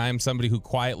instigator, and I am somebody who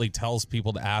quietly tells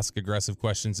people to ask aggressive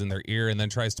questions in their ear and then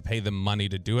tries to pay them money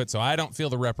to do it. So I don't feel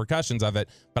the repercussions of it,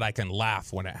 but I can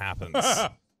laugh when it happens.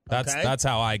 That's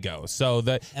how I go. So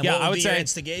I would say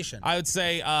instigation. I would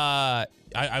say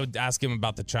I would ask him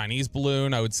about the Chinese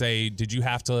balloon. I would say, did you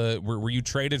have to? Were you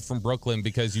traded from Brooklyn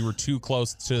because you were too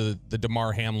close to the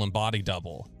DeMar Hamlin body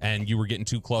double, and you were getting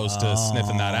too close to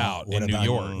sniffing that out in New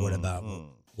York? What about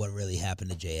what really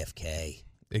happened to JFK?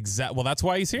 Well, that's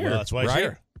why he's here. Well, that's why he's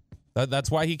here.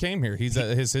 That's why he came here. He's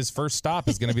his first stop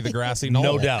is going to be the grassy knoll.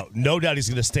 No doubt. He's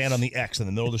going to stand on the X in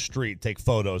the middle of the street, take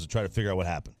photos, and try to figure out what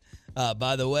happened.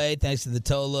 By the way, thanks to the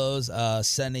Tolos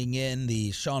sending in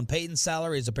the Sean Payton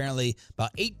salary is apparently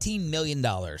about $18 million.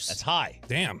 That's high.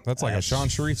 Damn, that's like a Sean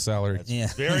Sharif salary. Yeah.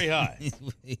 Very high.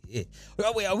 Wait,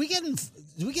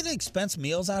 do we get expense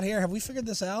meals out here? Have we figured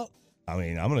this out? I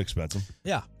mean, I'm going to expense them.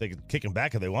 Yeah. They can kick them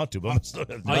back if they want to. But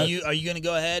Are you going to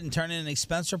go ahead and turn in an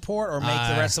expense report or make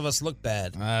the rest of us look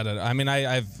bad? I don't know. I mean,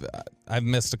 I've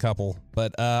missed a couple,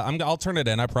 but I'll turn it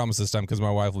in. I promise this time because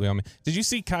my wife will be on me. Did you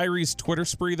see Kyrie's Twitter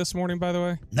spree this morning, by the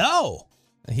way? No.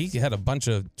 He had a bunch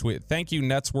of tweets. Thank you,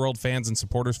 Nets World fans and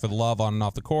supporters, for the love on and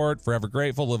off the court. Forever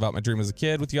grateful. Live out my dream as a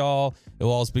kid with y'all. It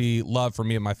will always be love for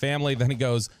me and my family. Then he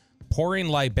goes, pouring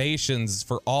libations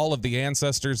for all of the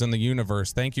ancestors in the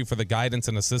universe. Thank you for the guidance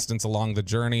and assistance along the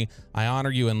journey. I honor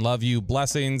you and love you.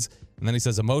 Blessings. And then he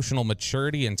says, emotional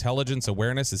maturity, intelligence,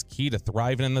 awareness is key to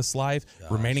thriving in this life.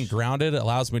 Remaining grounded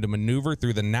allows me to maneuver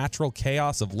through the natural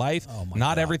chaos of life.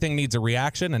 Not everything needs a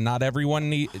reaction, and not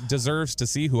everyone deserves to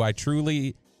see who I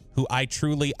truly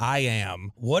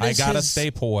am. I gotta stay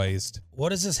poised.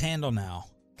 What is his handle now?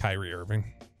 Kyrie Irving.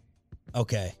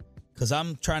 Okay. Because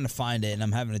I'm trying to find it, and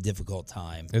I'm having a difficult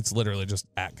time. It's literally just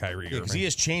at Kyrie Irving. Because he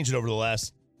has changed it over the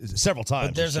last several times.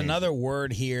 But there's another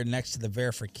word here next to the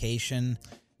verification.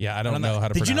 Yeah, I don't know how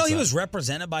to pronounce Did you know he that. was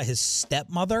represented by his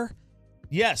stepmother?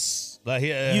 Yes. You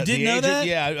did know agent, that?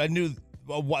 Yeah, I knew.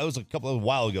 It was a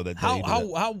while ago that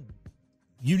How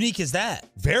unique is that?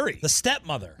 Very. The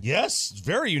stepmother. Yes,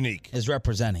 very unique. Is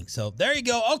representing. So there you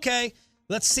go. Okay,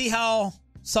 let's see how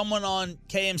someone on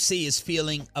KMC is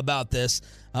feeling about this.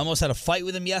 I almost had a fight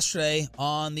with him yesterday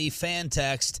on the fan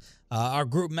text, our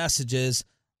group messages.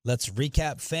 Let's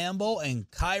recap Famble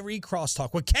and Kyrie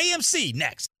crosstalk with KMC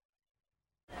next.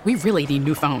 We really need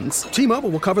new phones. T-Mobile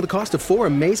will cover the cost of 4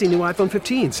 amazing new iPhone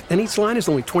 15s, and each line is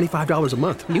only $25 a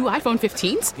month. New iPhone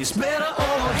 15s? It's better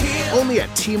over here. Only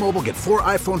at T-Mobile, get 4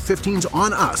 iPhone 15s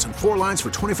on us and 4 lines for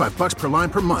 $25 per line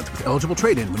per month with eligible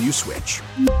trade-in when you switch.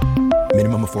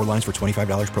 Minimum of 4 lines for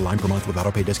 $25 per line per month with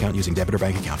autopay discount using debit or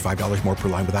bank account. $5 more per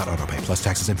line without autopay, plus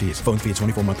taxes and fees. Phone fee at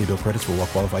 24 monthly bill credits for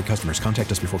well-qualified customers. Contact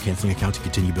us before canceling account to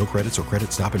continue bill credits or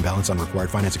credit stop and balance on required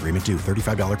finance agreement due.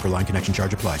 $35 per line connection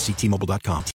charge applies. See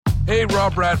T-Mobile.com. Hey,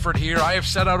 Rob Bradford here. I have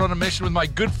set out on a mission with my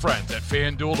good friends at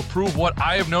FanDuel to prove what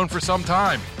I have known for some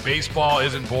time. Baseball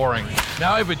isn't boring.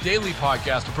 Now I have a daily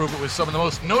podcast to prove it with some of the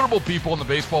most notable people in the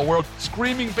baseball world,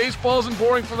 screaming baseball isn't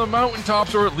boring from the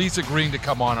mountaintops, or at least agreeing to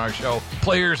come on our show.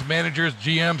 Players, managers,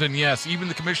 GMs, and yes, even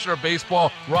the commissioner of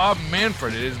baseball, Rob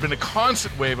Manfred. It has been a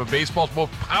constant wave of baseball's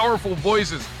most powerful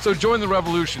voices. So join the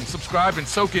revolution. Subscribe and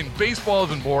soak in Baseball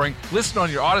Isn't Boring. Listen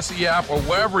on your Odyssey app or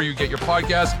wherever you get your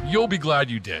podcasts. You'll be glad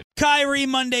you did. Kyrie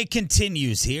Monday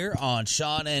continues here on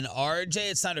Sean and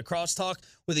RJ. It's time to crosstalk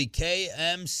with the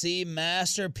KMC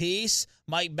masterpiece,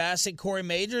 Mike Bassett, Corey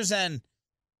Majors, and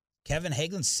Kevin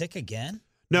Hagelin sick again?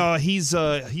 No, he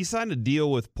signed a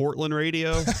deal with Portland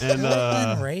Radio, and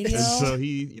Portland Radio? and so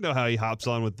you know how he hops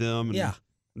on with them, and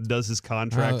does his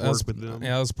contract work with them.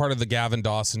 Yeah, that was part of the Gavin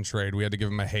Dawson trade. We had to give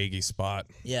him a Hagee spot.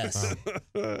 Yes.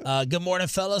 Good morning,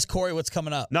 fellas. Corey, what's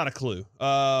coming up? Not a clue.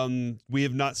 We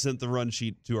have not sent the run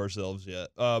sheet to ourselves yet,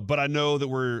 but I know that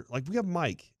we have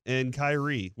Mike and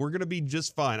Kyrie. We're gonna be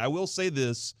just fine. I will say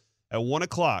this at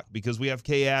 1:00 because we have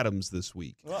Kay Adams this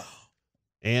week.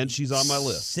 And she's on my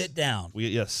list. Sit down.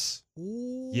 Yes.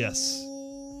 Where's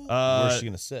she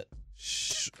going to sit?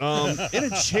 In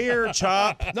a chair,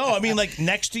 Chop. No, I mean like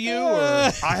next to you, or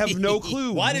I have no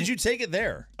clue. Why did you take it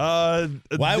there?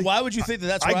 Why would you think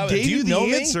that's where I would? gave Do you you the know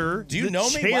answer. me? Do you The know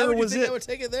me? Why chair would you was think it. I would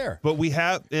take it there? But we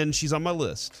have, and she's on my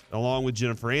list, along with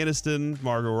Jennifer Aniston,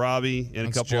 Margot Robbie, and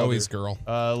That's a couple Joey's other,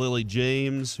 girl. Lily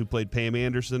James, who played Pam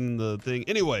Anderson in the thing.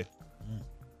 Anyway,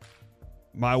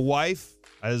 my wife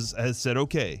has said,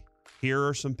 okay, here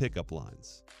are some pickup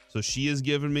lines. So she has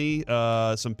given me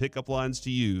some pickup lines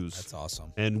to use. That's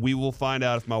awesome. And we will find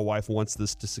out if my wife wants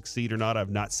this to succeed or not.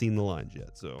 I've not seen the lines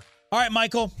yet. So, all right,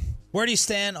 Michael, where do you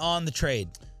stand on the trade?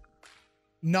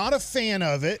 Not a fan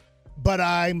of it, but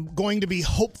I'm going to be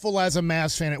hopeful as a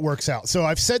Mavs fan it works out. So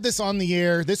I've said this on the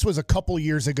air. This was a couple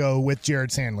years ago with Jared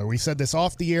Sandler. We said this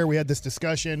off the air. We had this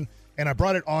discussion, and I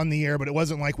brought it on the air, but it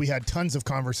wasn't like we had tons of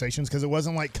conversations because it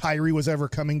wasn't like Kyrie was ever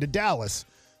coming to Dallas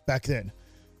back then.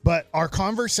 But our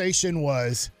conversation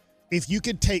was, if you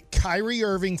could take Kyrie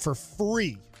Irving for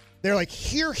free, they're like,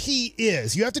 here he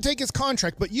is. You have to take his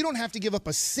contract, but you don't have to give up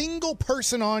a single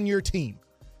person on your team.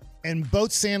 And both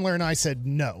Sandler and I said,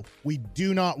 no, we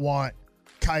do not want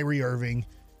Kyrie Irving.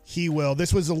 He will.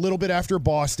 This was a little bit after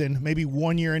Boston, maybe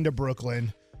 1 year into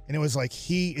Brooklyn. And it was like,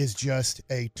 he is just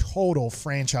a total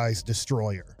franchise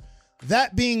destroyer.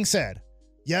 That being said,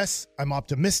 Yes, I'm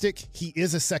optimistic. He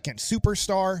is a second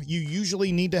superstar. You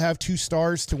usually need to have 2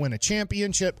 stars to win a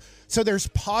championship. So there's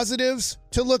positives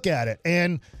to look at it.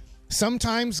 And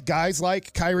sometimes guys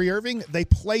like Kyrie Irving, they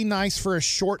play nice for a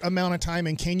short amount of time.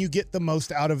 And can you get the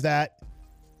most out of that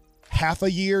half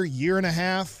a year, year and a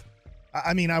half?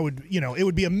 I mean, it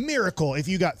would be a miracle if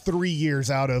you got 3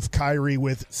 years out of Kyrie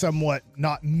with somewhat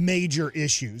not major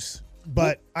issues.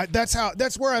 But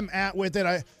that's where I'm at with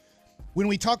it. When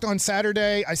we talked on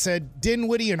Saturday, I said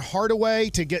Dinwiddie and Hardaway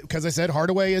because I said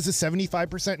Hardaway is a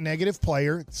 75% negative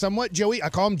player. Somewhat I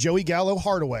call him Joey Gallo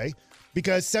Hardaway,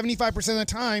 because 75% of the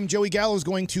time, Joey Gallo is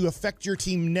going to affect your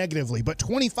team negatively. But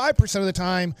 25% of the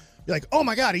time, you're like, oh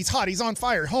my God, he's hot, he's on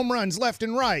fire, home runs left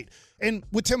and right. And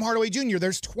with Tim Hardaway Jr.,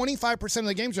 there's 25% of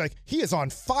the games you're like, he is on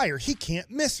fire, he can't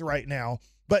miss right now.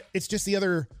 But it's just the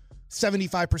other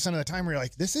 75% of the time where you're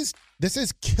like, this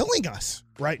is killing us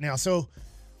right now. So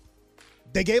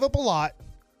they gave up a lot,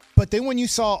 but then when you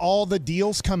saw all the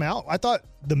deals come out, I thought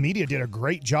the media did a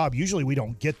great job. Usually we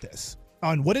don't get this.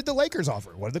 On what did the Lakers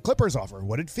offer? What did the Clippers offer?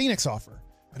 What did Phoenix offer?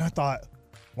 And I thought,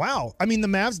 wow. I mean, the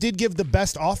Mavs did give the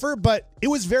best offer, but it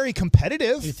was very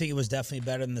competitive. You think it was definitely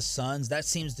better than the Suns? That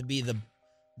seems to be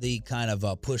the kind of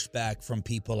pushback from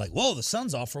people like, whoa, the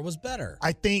Suns offer was better.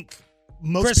 I think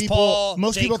most people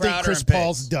think Chris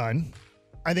Paul's done.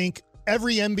 I think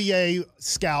every NBA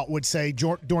scout would say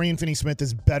Dorian Finney-Smith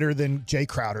is better than Jay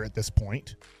Crowder at this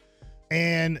point.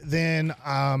 And then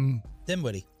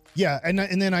Dinwiddie. Yeah, and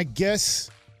then I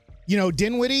guess,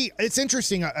 Dinwiddie, it's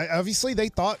interesting. Obviously, they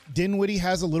thought Dinwiddie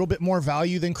has a little bit more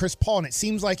value than Chris Paul, and it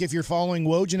seems like if you're following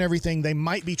Woj and everything, they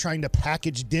might be trying to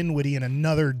package Dinwiddie in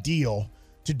another deal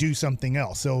to do something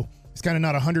else. So it's kind of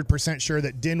not 100% sure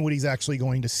that Dinwiddie's actually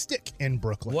going to stick in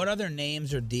Brooklyn. What other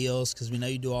names or deals, because we know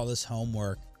you do all this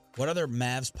homework, what other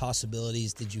Mavs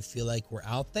possibilities did you feel like were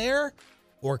out there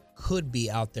or could be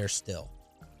out there still?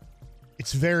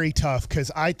 It's very tough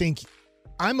because I think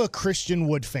I'm a Christian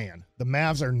Wood fan. The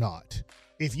Mavs are not.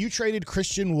 If you traded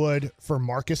Christian Wood for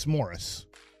Marcus Morris,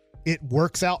 it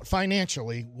works out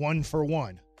financially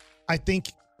 1-for-1. I think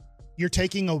you're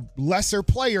taking a lesser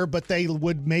player, but they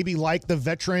would maybe like the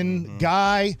veteran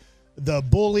guy, the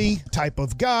bully type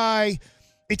of guy.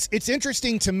 It's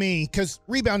interesting to me because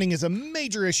rebounding is a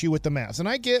major issue with the Mavs, and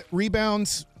I get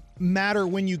rebounds matter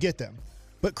when you get them.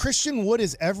 But Christian Wood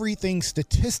is everything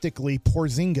statistically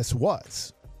Porzingis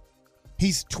was.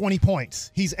 He's 20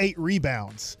 points. He's 8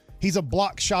 rebounds. He's a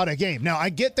block shot a game. Now, I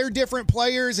get they're different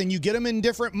players, and you get them in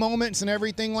different moments and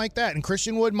everything like that. And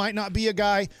Christian Wood might not be a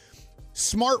guy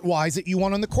smart-wise that you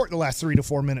want on the court the last 3 to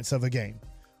 4 minutes of a game.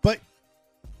 But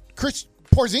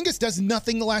Porzingis does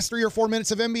nothing the last 3 or 4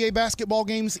 minutes of NBA basketball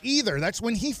games either. That's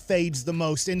when he fades the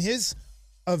most in his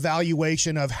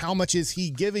evaluation of how much is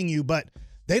he giving you. But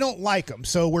they don't like him.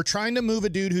 So we're trying to move a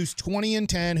dude who's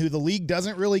 20-10, who the league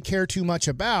doesn't really care too much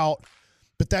about.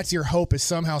 But that's your hope is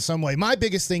somehow, some way. My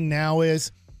biggest thing now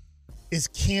is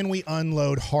can we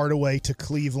unload Hardaway to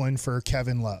Cleveland for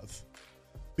Kevin Love?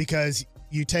 Because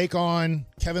you take on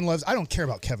Kevin Love's. I don't care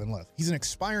about Kevin Love. He's an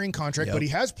expiring contract, but he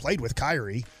has played with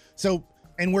Kyrie. So,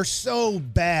 and we're so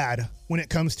bad when it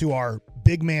comes to our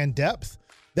big man depth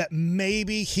that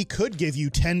maybe he could give you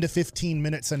 10 to 15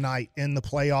 minutes a night in the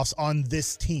playoffs on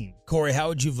this team. Corey, how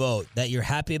would you vote? That you're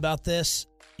happy about this,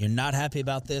 you're not happy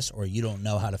about this, or you don't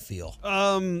know how to feel?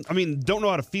 I mean, don't know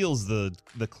how to feel is the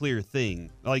clear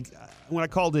thing. Like, when I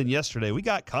called in yesterday, we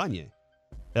got Kanye.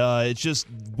 It's just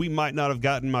we might not have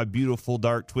gotten my beautiful,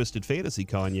 dark, twisted fantasy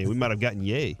Kanye. We might have gotten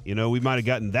Ye. We might have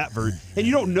gotten that version. And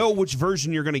you don't know which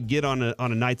version you're going to get on a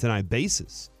night-to-night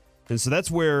basis. And so that's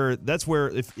where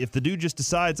if the dude just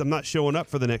decides I'm not showing up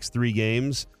for the next 3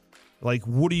 games, like,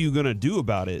 what are you going to do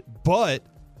about it? But,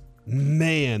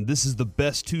 man, this is the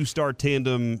best 2-star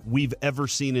tandem we've ever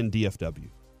seen in DFW.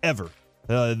 Ever.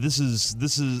 This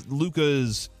is Luka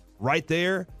is right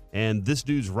there, and this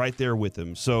dude's right there with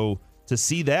him. So to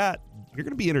see that, you're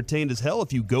going to be entertained as hell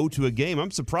if you go to a game.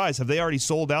 I'm surprised. Have they already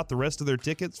sold out the rest of their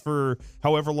tickets for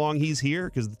however long he's here?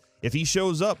 Because if he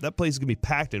shows up, that place is going to be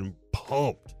packed and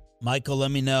pumped. Michael, let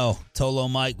me know. Tolo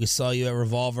Mike, we saw you at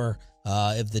Revolver.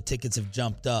 If the tickets have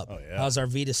jumped up. Oh, yeah. How's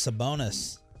Arvydas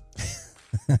Sabonis?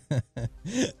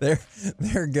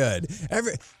 They're good.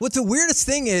 What's the weirdest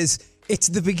thing is it's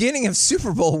the beginning of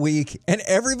Super Bowl week and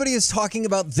everybody is talking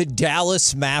about the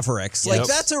Dallas Mavericks. Like,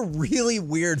 that's a really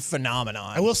weird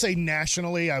phenomenon. I will say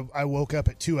nationally, I woke up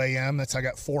at 2 a.m. I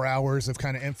got 4 hours of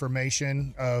kind of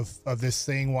information of this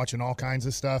thing, watching all kinds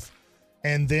of stuff.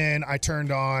 And then I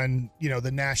turned on,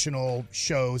 the national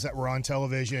shows that were on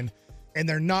television, and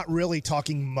they're not really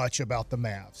talking much about the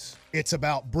Mavs. it's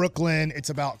about Brooklyn, it's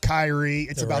about Kyrie,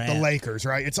 it's about the Durant. Lakers,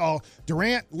 right? It's all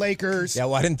Durant, Lakers. Yeah,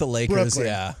 why didn't the Lakers? Brooklyn.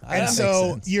 Yeah. And That so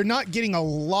makes sense. you're not getting a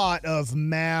lot of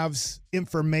Mavs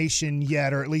information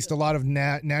yet, or at least a lot of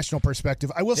national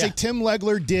perspective. I will say Tim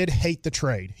Legler did hate the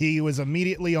trade. He was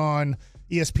immediately on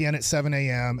ESPN at 7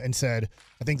 a.m. and said,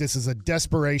 I think this is a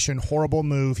desperation, horrible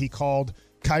move. He called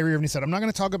Kyrie Irving and said, I'm not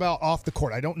going to talk about off the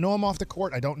court. I don't know him off the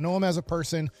court. I don't know him as a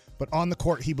person, but on the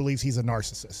court, he believes he's a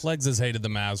narcissist. Legs has hated the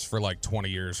Mavs for like 20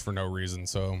 years for no reason,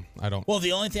 so I don't. Well,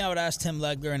 the only thing I would ask Tim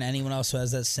Legler and anyone else who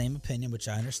has that same opinion, which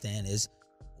I understand, is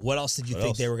what else did you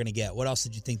think they were going to get? What else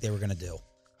did you think they were going to do?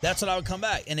 That's what I would come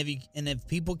back. And if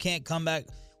people can't come back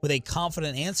with a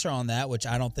confident answer on that, which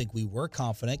I don't think we were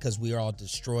confident because we all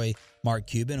destroy Mark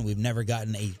Cuban and we've never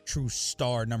gotten a true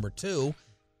star number 2.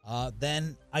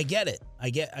 Then I get it. I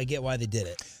get why they did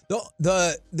it.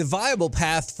 The viable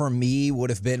path for me would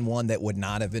have been one that would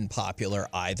not have been popular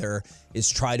either, is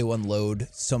try to unload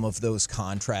some of those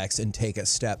contracts and take a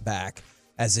step back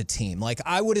as a team. Like,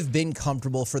 I would have been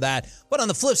comfortable for that. But on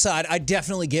the flip side, I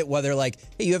definitely get whether, like,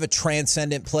 hey, you have a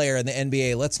transcendent player in the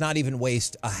NBA. Let's not even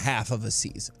waste a half of a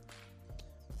season.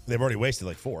 They've already wasted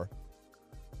like 4.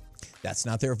 That's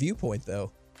not their viewpoint,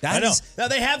 though. I know. Now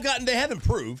they have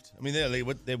improved. I mean,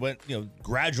 they went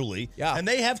gradually, and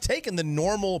they have taken the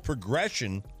normal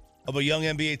progression of a young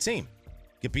NBA team.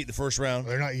 Get beat in the first round.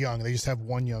 They're not young. They just have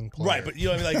one young player. Right, but you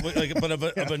know what I mean,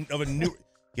 but of a new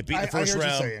get beat in the first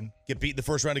round, get beat in the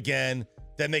first round again,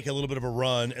 then make a little bit of a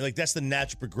run, and like that's the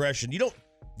natural progression. You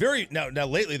don't now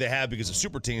lately they have because of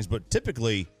super teams, but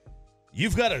typically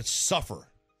you've got to suffer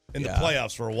in the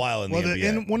playoffs for a while in the NBA.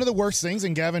 And one of the worst things,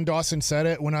 and Gavin Dawson said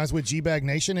it when I was with G-Bag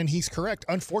Nation, and he's correct.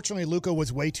 Unfortunately, Luka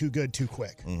was way too good too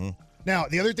quick. Mm-hmm. Now,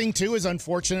 the other thing, too, is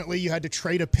unfortunately you had to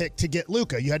trade a pick to get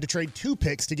Luka. You had to trade 2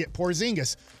 picks to get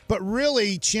Porzingis. But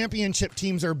really, championship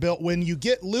teams are built when you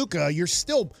get Luka, you're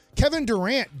still – Kevin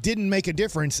Durant didn't make a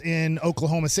difference in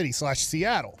Oklahoma City /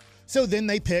 Seattle. So then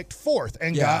they picked 4th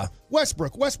and got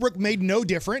Westbrook. Westbrook made no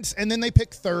difference, and then they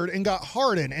picked 3rd and got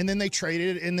Harden, and then they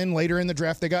traded, and then later in the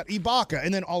draft they got Ibaka.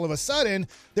 And then all of a sudden,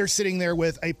 they're sitting there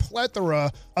with a plethora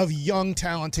of young,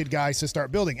 talented guys to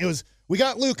start building. It was, we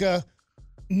got Luka,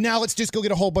 now let's just go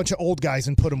get a whole bunch of old guys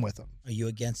and put them with them. Are you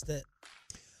against it?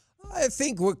 I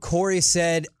think what Corey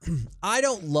said, I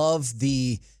don't love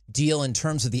the deal in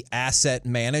terms of the asset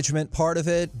management part of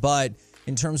it, but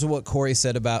in terms of what Corey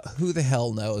said about who the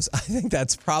hell knows, I think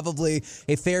that's probably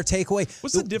a fair takeaway.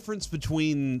 What's the difference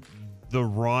between the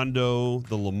Rondo,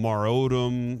 the Lamar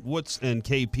Odom, and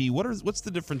KP? What's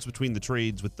the difference between the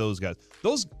trades with those guys?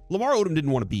 Lamar Odom didn't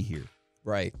want to be here.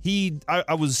 Right.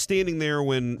 I was standing there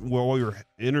while we were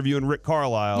interviewing Rick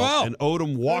Carlisle, and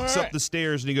Odom walks up the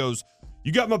stairs and he goes,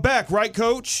 "You got my back, right,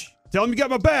 coach? Tell him you got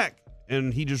my back."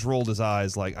 And he just rolled his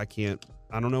eyes like,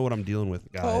 I don't know what I'm dealing with,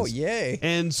 guys. Oh, yay.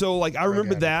 And so, like, I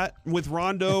remember that with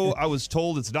Rondo. I was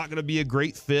told it's not going to be a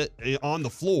great fit on the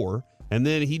floor. And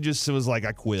then he just was like,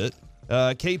 I quit.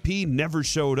 KP never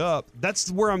showed up. That's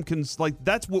where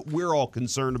that's what we're all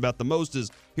concerned about the most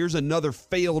is here's another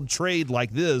failed trade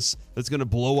like this that's going to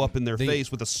blow up in their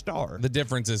face with a star. The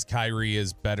difference is Kyrie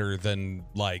is better than,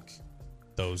 like,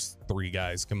 those 3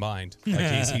 guys combined.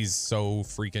 Like he's so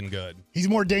freaking good. He's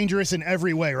more dangerous in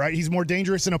every way, right? He's more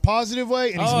dangerous in a positive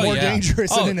way, and he's more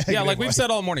dangerous in a negative way. Yeah, like we've said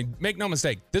all morning, make no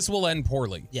mistake, this will end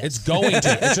poorly. Yes. It's going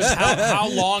to. It's just how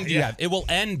long do you have? It will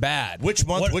end bad. Which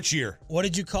month, which year? What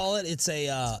did you call it? It's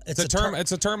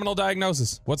a terminal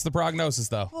diagnosis. What's the prognosis,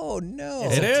 though? Oh, no.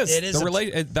 It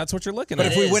is. That's what you're looking at.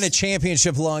 But if we win a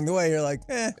championship along the way, you're like,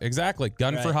 eh. Exactly.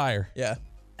 Gun for hire. Yeah.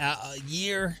 A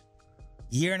year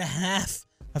and a half.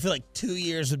 I feel like 2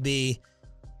 years would be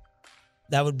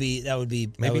maybe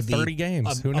 30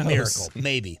 games. Who knows? A miracle.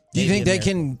 Maybe. Do you think they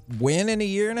can win in a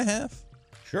year and a half?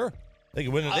 Sure. They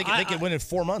can win. They can win in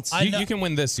 4 months. You can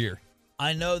win this year.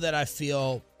 I know that I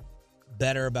feel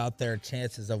better about their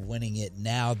chances of winning it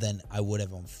now than I would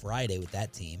have on Friday with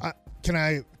that team.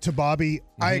 To Bobby,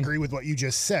 I agree with what you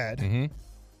just said. Mm-hmm.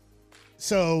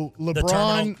 So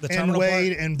LeBron and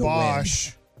Wade and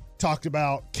Bosh talked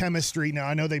about chemistry. Now,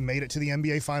 I know they made it to the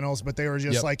NBA Finals, but they were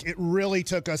just like, it really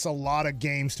took us a lot of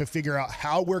games to figure out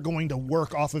how we're going to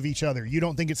work off of each other. You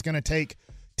don't think it's going to take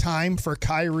time for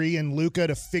Kyrie and Luka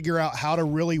to figure out how to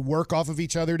really work off of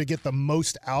each other to get the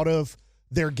most out of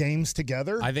their games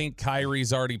together? I think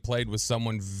Kyrie's already played with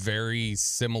someone very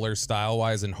similar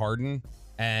style-wise in Harden,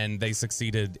 and they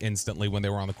succeeded instantly when they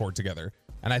were on the court together.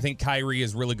 And I think Kyrie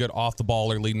is really good off the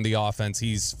ball or leading the offense.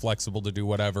 He's flexible to do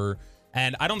whatever.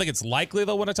 And I don't think it's likely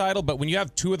they'll win a title, but when you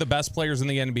have two of the best players in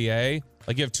the NBA,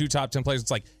 like you have two top 10 players,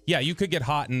 it's like, yeah, you could get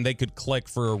hot and they could click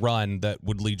for a run that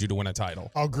would lead you to win a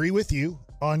title. I'll agree with you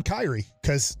on Kyrie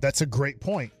because that's a great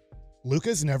point.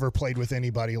 Luka's never played with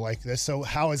anybody like this. So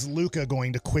how is Luka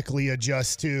going to quickly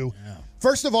adjust to? Yeah.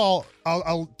 First of all,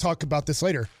 I'll talk about this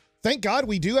later. Thank God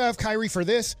we do have Kyrie for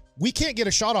this. We can't get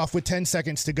a shot off with 10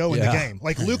 seconds to go in the game.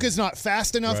 Like Luka's not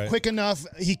fast enough, quick enough.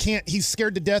 He's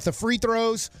scared to death of free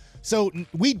throws. So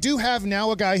we do have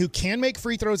now a guy who can make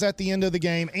free throws at the end of the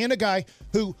game and a guy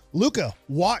who, Luka,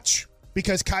 watch,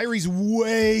 because Kyrie's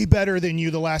way better than you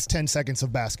the last 10 seconds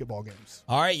of basketball games.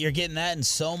 All right, you're getting that and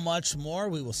so much more.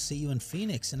 We will see you in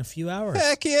Phoenix in a few hours.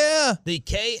 Heck yeah. The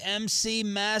KMC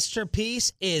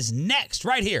Masterpiece is next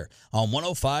right here on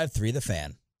 105.3 The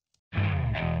Fan.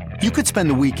 You could spend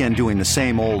the weekend doing the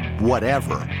same old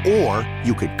whatever, or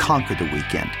you could conquer the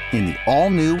weekend in the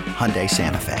all-new Hyundai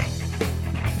Santa Fe.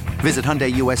 Visit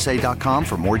HyundaiUSA.com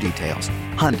for more details.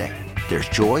 Hyundai, there's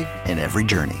joy in every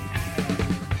journey.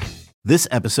 This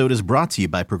episode is brought to you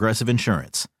by Progressive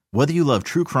Insurance. Whether you love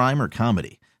true crime or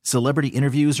comedy, celebrity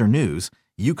interviews or news,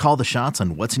 you call the shots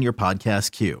on what's in your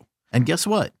podcast queue. And guess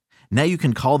what? Now you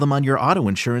can call them on your auto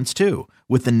insurance too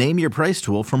with the Name Your Price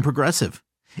tool from Progressive.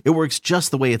 It works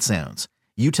just the way it sounds.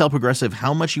 You tell Progressive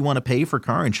how much you want to pay for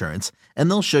car insurance,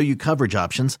 and they'll show you coverage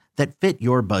options that fit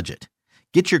your budget.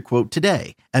 Get your quote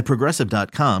today at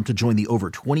Progressive.com to join the over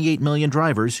 28 million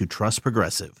drivers who trust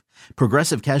Progressive.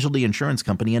 Progressive Casualty Insurance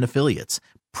Company and Affiliates.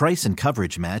 Price and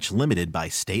coverage match limited by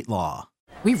state law.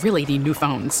 We really need new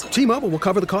phones. T-Mobile will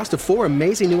cover the cost of 4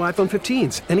 amazing new iPhone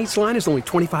 15s, and each line is only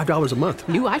 $25 a month.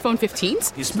 New iPhone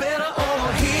 15s? It's better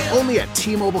over here. Only at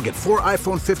T-Mobile, get 4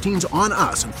 iPhone 15s on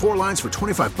us and 4 lines for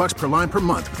 $25 per line per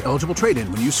month with eligible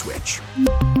trade-in when you switch.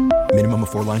 Minimum of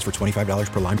 4 lines for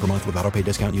 $25 per line per month with autopay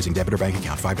discount using debit or bank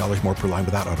account. $5 more per line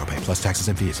without autopay, plus taxes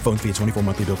and fees. Phone fee at 24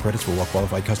 monthly bill credits for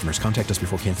well-qualified customers. Contact us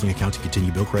before canceling account to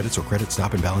continue bill credits or credit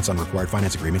stop and balance on required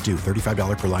finance agreement due.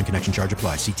 $35 per line connection charge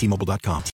applies. See T-Mobile.com.